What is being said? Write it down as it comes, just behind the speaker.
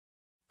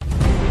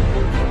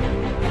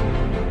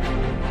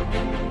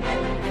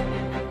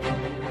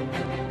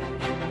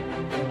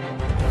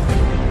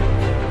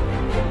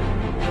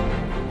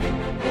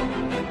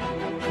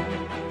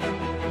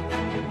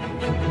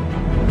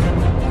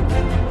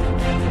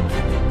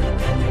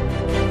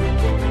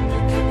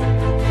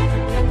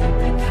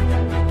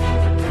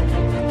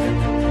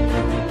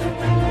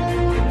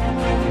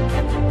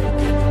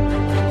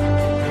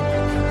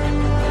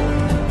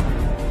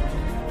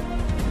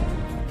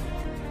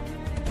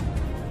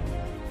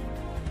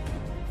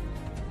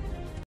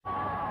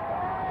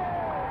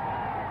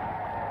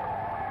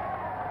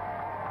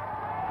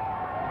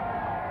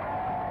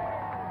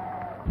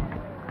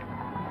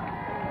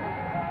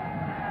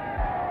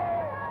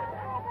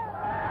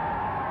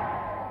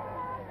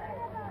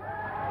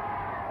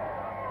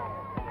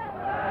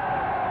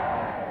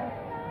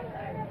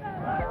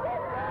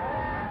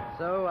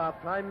our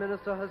Prime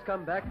Minister has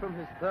come back from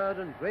his third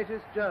and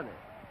greatest journey,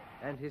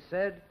 and he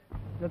said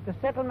that the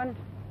settlement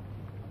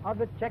of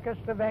the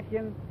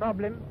Czechoslovakian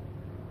problem,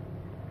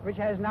 which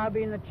has now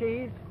been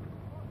achieved,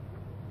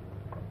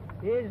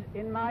 is,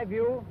 in my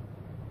view,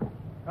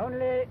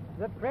 only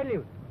the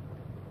prelude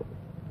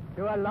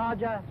to a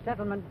larger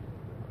settlement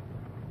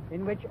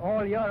in which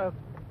all Europe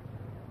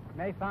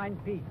may find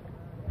peace.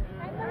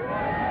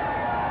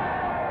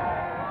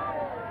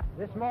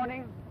 This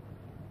morning,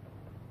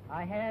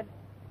 I had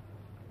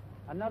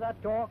another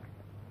talk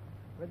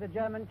with the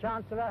German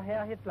Chancellor,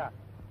 Herr Hitler.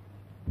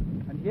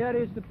 And here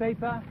is the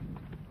paper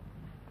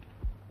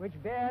which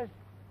bears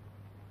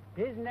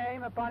his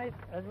name upon it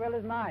as well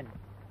as mine.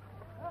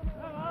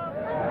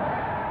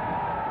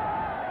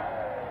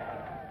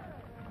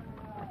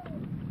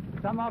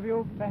 Some of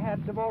you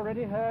perhaps have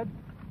already heard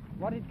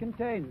what it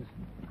contains,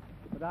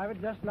 but I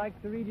would just like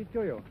to read it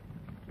to you.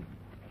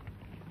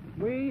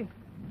 We,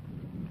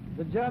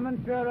 the German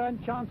Führer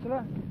and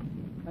Chancellor,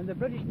 and the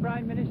British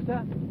Prime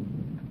Minister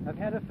have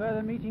had a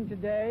further meeting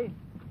today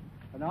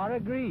and are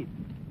agreed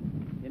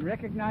in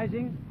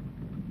recognizing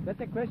that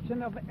the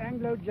question of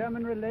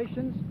Anglo-German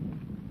relations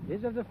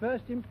is of the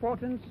first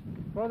importance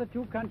for the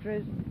two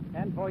countries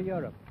and for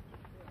Europe.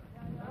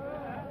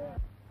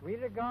 We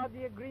regard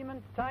the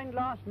agreement signed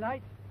last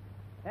night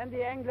and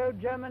the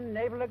Anglo-German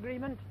naval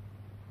agreement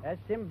as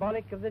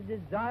symbolic of the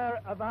desire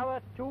of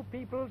our two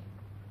peoples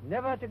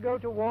never to go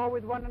to war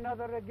with one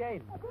another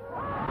again.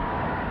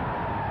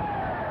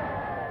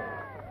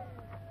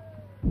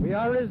 We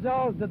are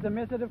resolved that the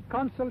method of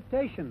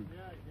consultation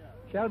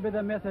shall be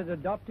the method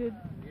adopted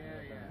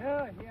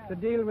to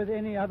deal with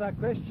any other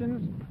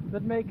questions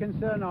that may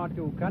concern our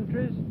two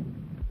countries,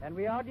 and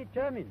we are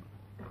determined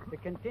to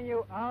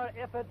continue our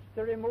efforts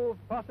to remove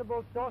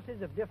possible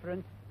sources of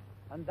difference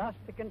and thus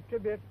to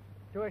contribute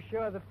to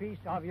assure the peace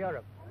of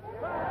Europe.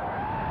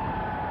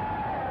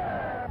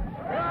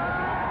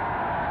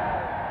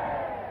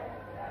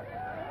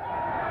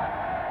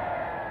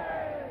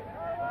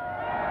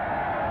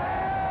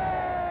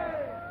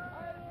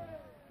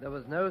 there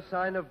was no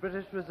sign of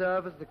British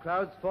reserve as the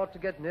crowds fought to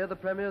get near the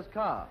Premier's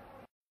car.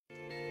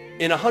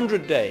 In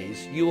 100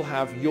 days, you'll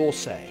have your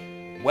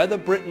say, whether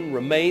Britain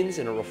remains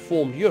in a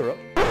reformed Europe,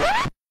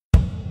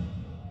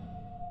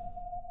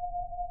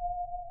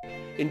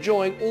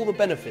 enjoying all the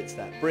benefits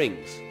that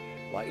brings,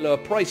 like lower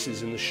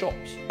prices in the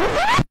shops,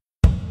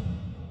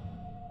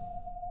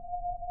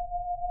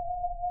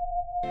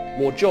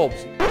 more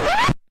jobs,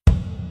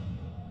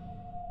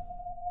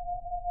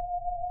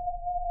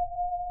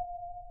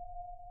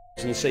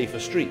 and safer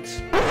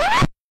streets,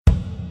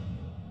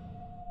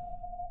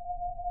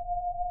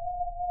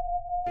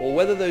 or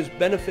whether those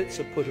benefits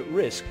are put at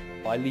risk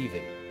by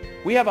leaving.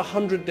 We have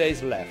 100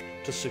 days left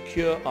to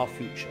secure our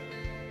future.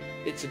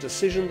 It's a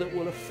decision that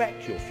will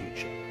affect your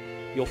future,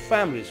 your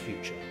family's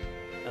future,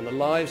 and the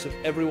lives of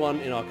everyone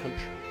in our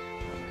country.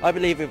 I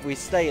believe if we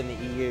stay in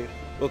the EU,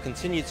 we'll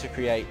continue to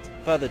create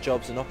further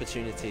jobs and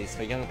opportunities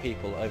for young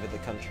people over the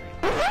country.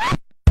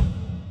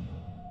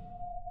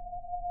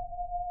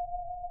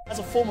 As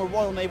a former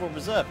Royal Naval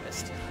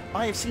Reservist,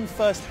 I have seen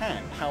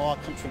firsthand how our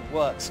country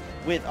works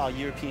with our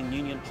European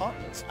Union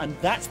partners, and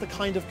that's the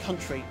kind of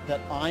country that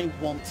I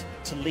want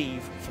to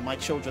leave for my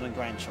children and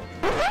grandchildren.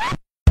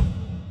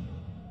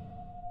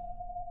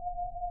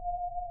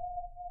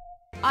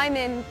 I'm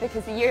in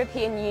because the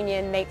European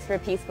Union makes for a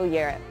peaceful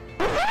Europe.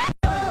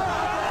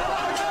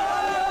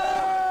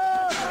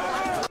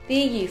 The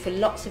EU, for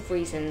lots of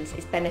reasons,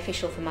 is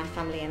beneficial for my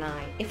family and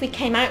I. If we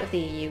came out of the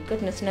EU,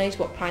 goodness knows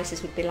what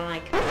prices would be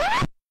like.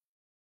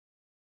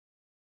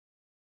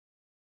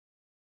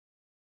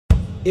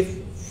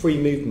 If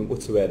free movement were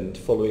to end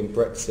following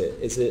Brexit,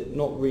 is it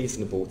not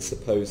reasonable to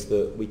suppose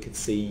that we could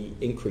see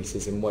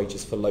increases in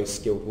wages for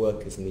low-skilled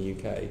workers in the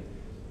UK?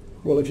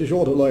 Well, if you're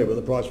short of labour,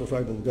 the price for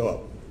trade will go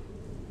up.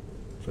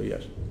 So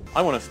yes.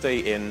 I want to stay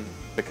in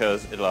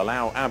because it'll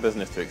allow our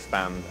business to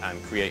expand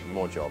and create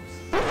more jobs.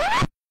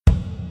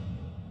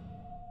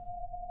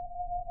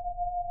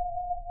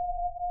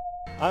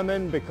 I'm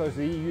in because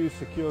the EU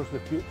secures the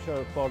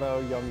future for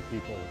our young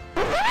people.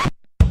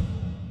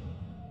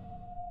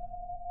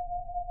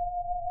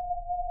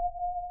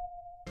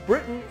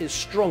 Britain is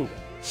stronger,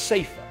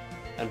 safer,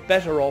 and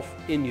better off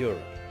in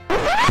Europe.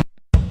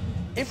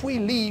 If we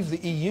leave the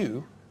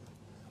EU,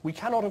 we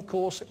cannot, of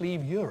course,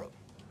 leave Europe.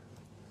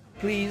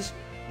 Please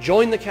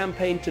join the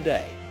campaign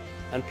today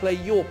and play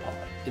your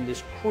part in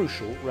this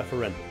crucial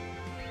referendum.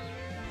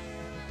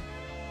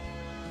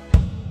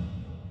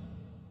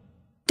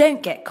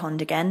 Don't get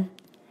conned again.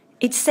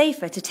 It's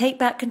safer to take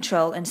back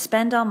control and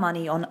spend our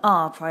money on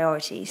our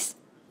priorities.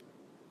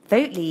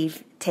 Vote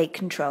Leave, take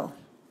control.